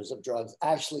sponsors of drugs,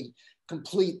 actually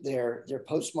complete their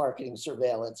post-marketing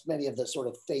surveillance. Many of the sort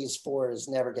of phase 4s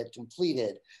never get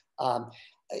completed.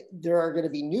 There are going to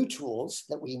be new tools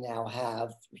that we now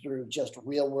have through just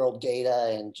real world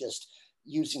data and just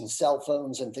using cell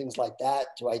phones and things like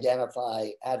that to identify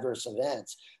adverse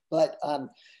events. But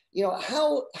you know,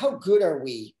 how good are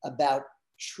we about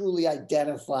truly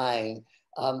identifying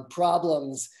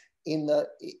problems in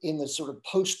the sort of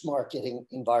post-marketing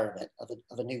environment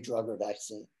of a new drug or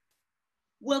vaccine?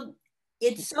 Well,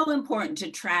 it's so important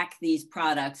to track these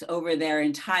products over their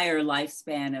entire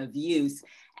lifespan of use.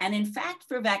 And in fact,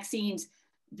 for vaccines,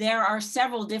 there are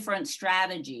several different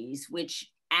strategies which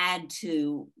add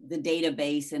to the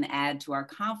database and add to our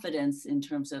confidence in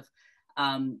terms of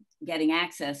getting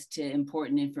access to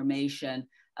important information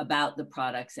about the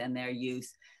products and their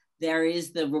use. There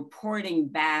is the reporting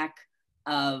back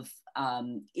of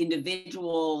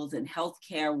individuals and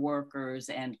healthcare workers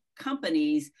and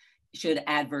companies should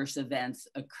adverse events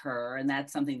occur. And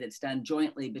that's something that's done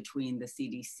jointly between the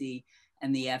CDC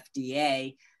and the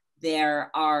FDA. There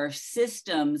are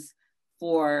systems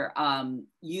for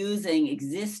using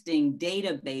existing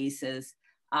databases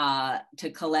to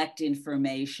collect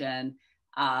information,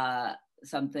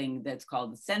 something that's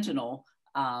called the Sentinel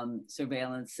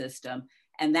surveillance system.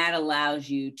 And that allows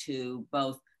you to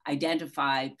both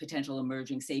identify potential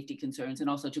emerging safety concerns and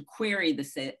also to query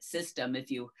the system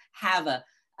if you have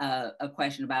a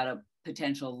question about a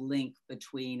potential link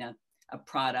between a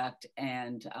product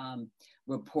and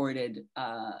reported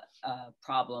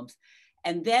problems.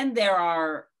 And then there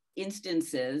are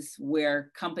instances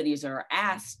where companies are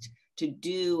asked to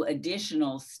do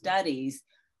additional studies,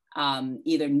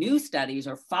 either new studies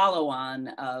or follow-on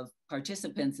of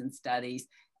participants in studies,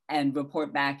 and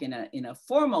report back in a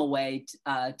formal way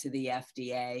to the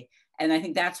FDA. And I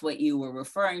think that's what you were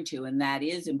referring to, and that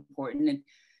is important.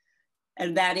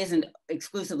 And that isn't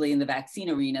exclusively in the vaccine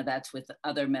arena, that's with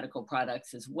other medical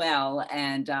products as well.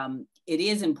 And it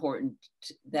is important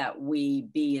that we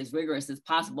be as rigorous as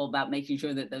possible about making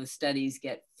sure that those studies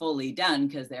get fully done,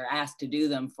 because they're asked to do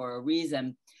them for a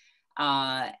reason.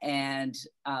 And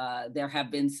there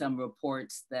have been some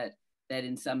reports that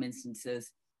in some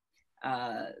instances,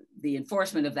 the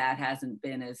enforcement of that hasn't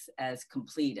been as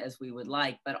complete as we would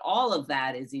like. But all of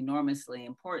that is enormously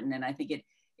important. And I think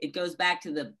it goes back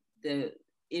to the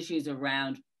issues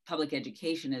around public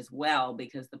education as well,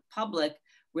 because the public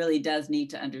really does need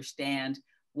to understand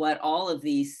what all of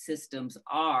these systems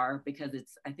are, because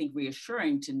it's, I think,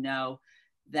 reassuring to know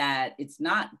that it's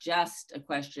not just a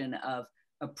question of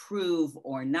approve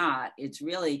or not. It's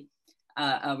really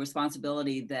a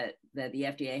responsibility that the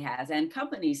FDA has and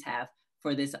companies have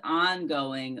for this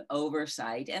ongoing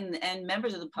oversight, and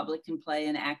members of the public can play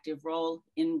an active role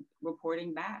in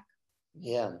reporting back.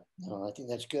 Yeah, no, I think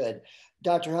that's good.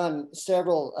 Dr. Hahn,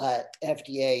 several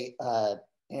FDA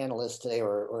analysts today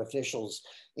or officials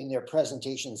in their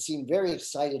presentations seem very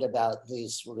excited about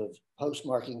this sort of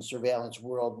post-marketing surveillance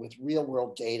world with real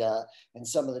world data and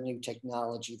some of the new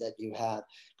technology that you have.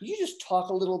 Could you just talk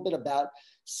a little bit about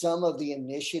some of the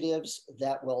initiatives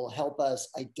that will help us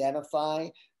identify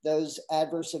those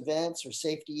adverse events or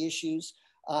safety issues,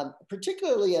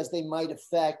 particularly as they might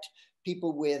affect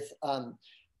people with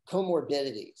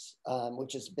comorbidities,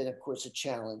 which has been, of course, a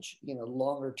challenge,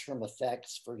 longer term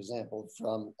effects, for example,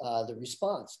 from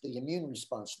the immune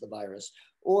response to the virus,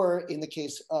 or in the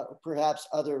case, perhaps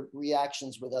other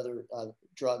reactions with other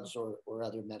drugs or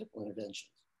other medical interventions.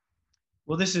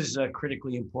 Well, this is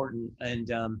critically important.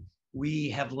 And we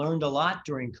have learned a lot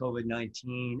during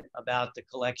COVID-19 about the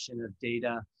collection of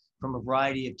data from a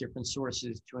variety of different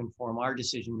sources to inform our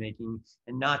decision-making,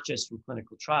 and not just from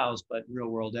clinical trials, but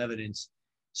real-world evidence.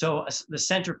 So the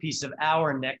centerpiece of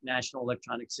our National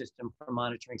Electronic System for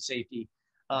Monitoring Safety,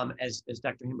 as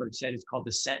Dr. Himberg said, is called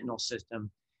the Sentinel system.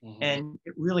 Mm-hmm. And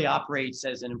it really operates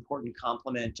as an important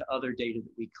complement to other data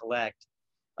that we collect.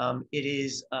 It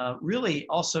is really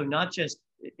also not just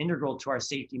integral to our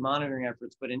safety monitoring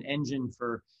efforts, but an engine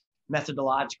for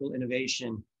methodological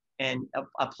innovation, and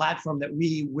a platform that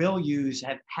we will use,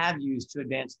 have used to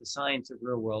advance the science of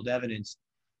real-world evidence.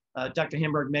 Dr.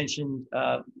 Himberg mentioned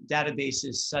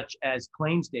databases such as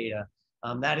claims data.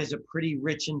 That is a pretty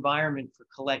rich environment for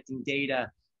collecting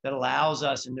data that allows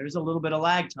us, and there's a little bit of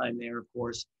lag time there, of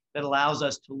course, that allows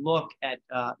us to look at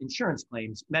insurance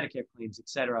claims, Medicare claims, et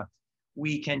cetera.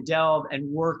 We can delve and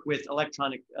work with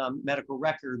electronic medical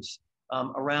records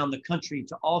around the country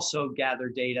to also gather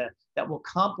data that will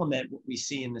complement what we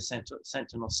see in the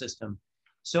Sentinel system.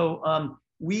 So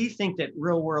we think that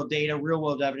real-world data,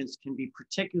 real-world evidence can be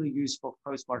particularly useful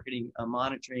for post-marketing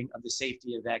monitoring of the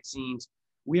safety of vaccines.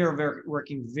 We are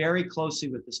working very closely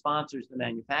with the sponsors, the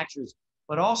manufacturers,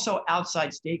 but also outside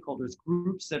stakeholders,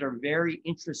 groups that are very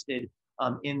interested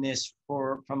in this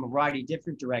from a variety of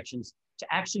different directions,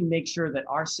 to actually make sure that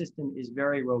our system is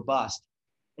very robust.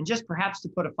 And just perhaps to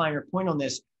put a finer point on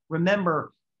this,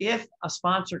 remember, if a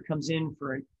sponsor comes in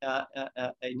for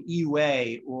an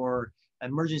EUA or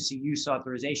emergency use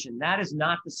authorization, that is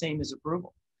not the same as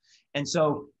approval. And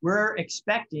so we're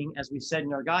expecting, as we said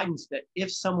in our guidance, that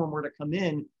if someone were to come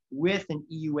in with an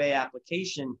EUA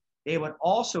application, they would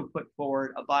also put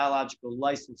forward a biological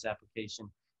license application.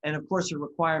 And of course, a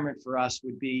requirement for us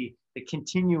would be the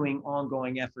continuing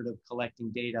ongoing effort of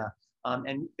collecting data.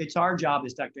 And it's our job,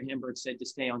 as Dr. Himberg said, to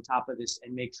stay on top of this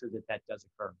and make sure that that does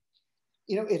occur.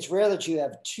 It's rare that you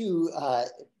have two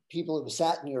people who have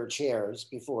sat in your chairs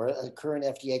before, a current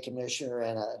FDA commissioner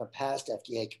and a past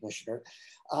FDA commissioner.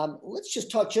 Let's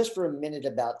just talk just for a minute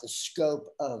about the scope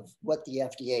of what the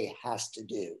FDA has to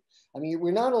do. I mean,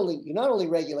 you not only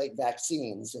regulate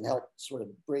vaccines and help sort of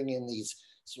bring in these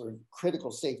sort of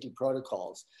critical safety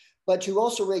protocols, but you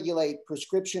also regulate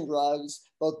prescription drugs,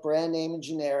 both brand name and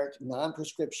generic,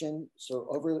 non-prescription, so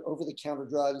over-the-counter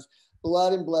drugs,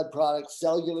 blood and blood products,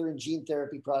 cellular and gene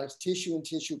therapy products, tissue and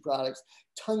tissue products,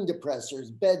 tongue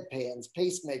depressors, bedpans,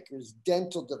 pacemakers,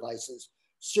 dental devices,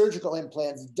 surgical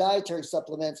implants, dietary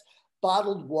supplements,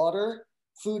 bottled water,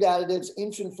 food additives,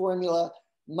 infant formula,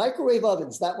 microwave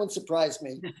ovens, that one surprised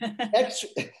me,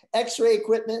 X-ray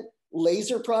equipment,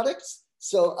 laser products,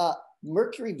 so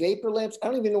mercury vapor lamps, I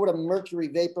don't even know what a mercury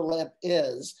vapor lamp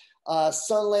is,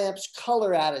 sun lamps,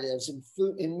 color additives in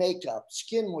food, in makeup,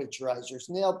 skin moisturizers,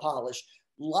 nail polish,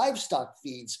 livestock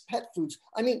feeds, pet foods.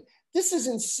 I mean, this is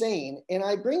insane. And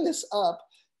I bring this up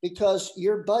because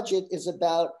your budget is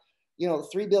about,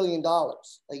 $3 billion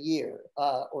a year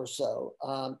or so,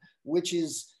 which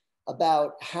is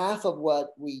about half of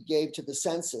what we gave to the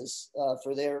census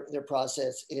for their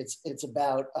process. It's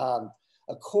about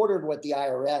a quarter of what the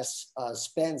IRS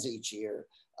spends each year.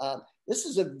 This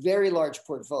is a very large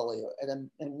portfolio and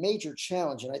a major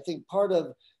challenge. And I think part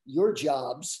of your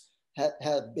jobs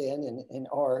have been and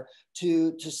are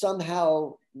to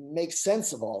somehow make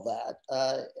sense of all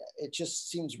that. It just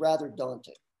seems rather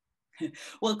daunting.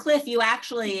 Well, Cliff, you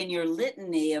actually, in your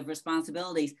litany of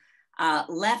responsibilities,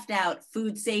 left out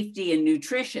food safety and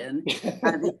nutrition,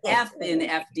 the F in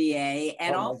FDA,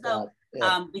 and also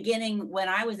beginning when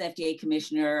I was FDA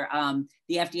commissioner,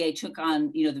 the FDA took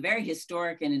on the very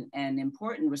historic and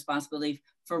important responsibility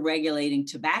for regulating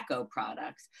tobacco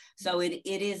products. So it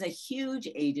is a huge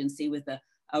agency with a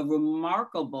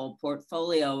remarkable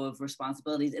portfolio of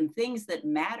responsibilities and things that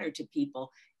matter to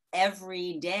people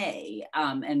every day,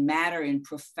 and matter in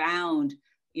profound,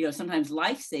 sometimes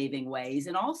life-saving ways.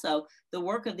 And also the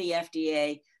work of the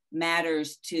FDA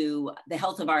matters to the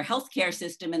health of our healthcare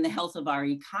system and the health of our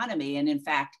economy, and in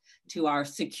fact, to our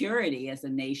security as a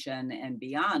nation and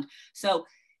beyond. So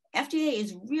FDA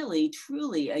is really,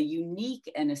 truly a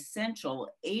unique and essential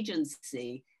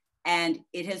agency, and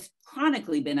it has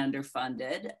chronically been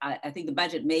underfunded. I think the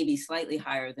budget may be slightly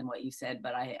higher than what you said,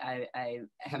 but I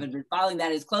haven't been following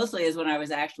that as closely as when I was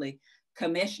actually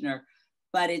commissioner,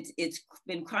 but it's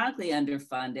been chronically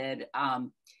underfunded.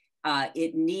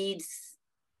 It needs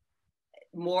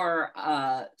more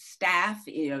staff.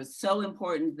 It's so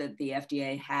important that the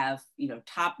FDA have,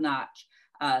 top-notch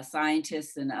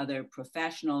scientists and other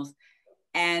professionals.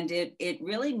 And it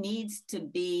really needs to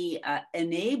be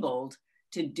enabled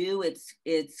to do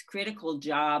its critical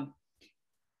job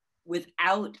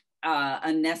without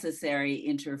unnecessary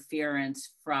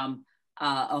interference from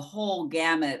a whole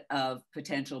gamut of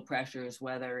potential pressures,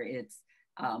 whether it's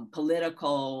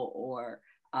political or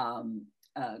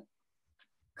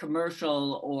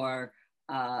commercial or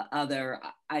other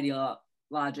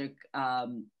ideologic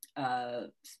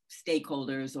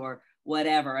stakeholders or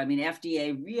whatever. I mean,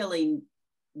 FDA really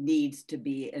needs to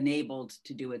be enabled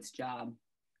to do its job.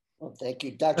 Well, thank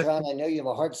you. Dr. Hahn, I know you have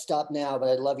a hard stop now, but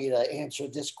I'd love you to answer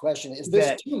this question. Is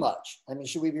this too much? I mean,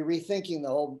 should we be rethinking the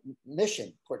whole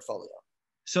mission portfolio?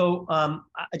 So I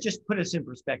just put us in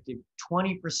perspective,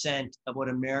 20% of what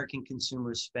American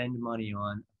consumers spend money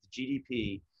on,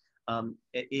 GDP,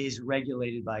 is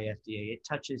regulated by FDA. It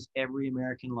touches every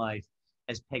American life,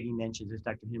 as Peggy mentioned, as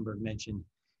Dr. Himberg mentioned,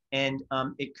 and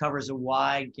it covers a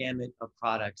wide gamut of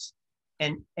products.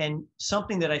 And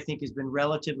something that I think has been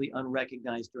relatively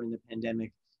unrecognized during the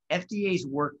pandemic, FDA's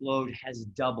workload has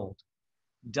doubled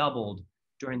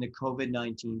during the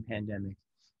COVID-19 pandemic.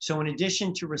 So in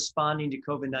addition to responding to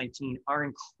COVID-19, our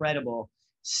incredible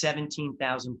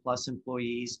 17,000 plus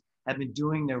employees have been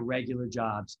doing their regular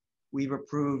jobs. We've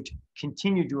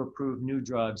continued to approve new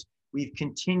drugs. We've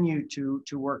continued to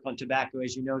work on tobacco.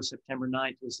 As you know, September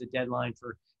 9th was the deadline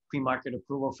for pre-market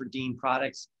approval for deemed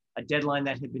products, a deadline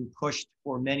that had been pushed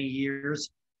for many years.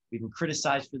 We've been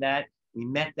criticized for that. We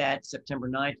met that. September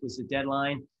 9th was the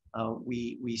deadline.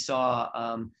 We saw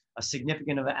a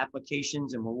significant of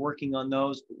applications, and we're working on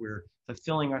those, but we're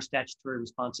fulfilling our statutory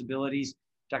responsibilities.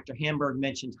 Dr. Hamburg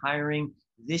mentioned hiring.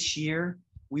 This year,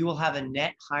 we will have a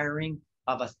net hiring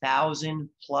of 1,000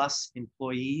 plus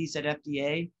employees at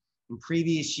FDA. In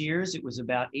previous years, it was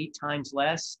about 8 times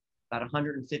less, about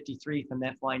 153 from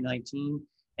FY19,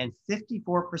 and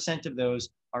 54% of those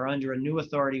are under a new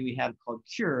authority we have called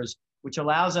Cures, which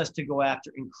allows us to go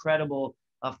after incredible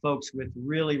folks with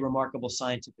really remarkable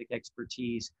scientific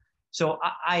expertise. So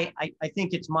I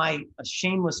think it's a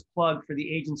shameless plug for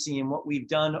the agency and what we've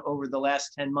done over the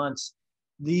last 10 months.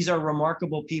 These are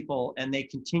remarkable people, and they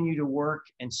continue to work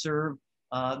and serve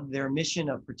their mission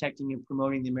of protecting and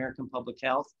promoting the American public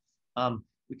health.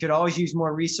 We could always use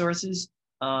more resources,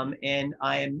 and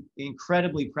I am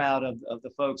incredibly proud of the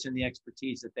folks and the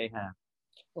expertise that they have.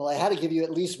 Well, I had to give you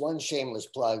at least one shameless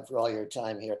plug for all your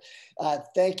time here.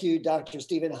 Thank you, Dr.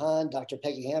 Stephen Hahn, Dr.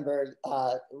 Peggy Hamburg.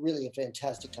 Really a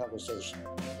fantastic conversation.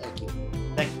 Thank you.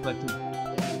 Thank you, Clifton.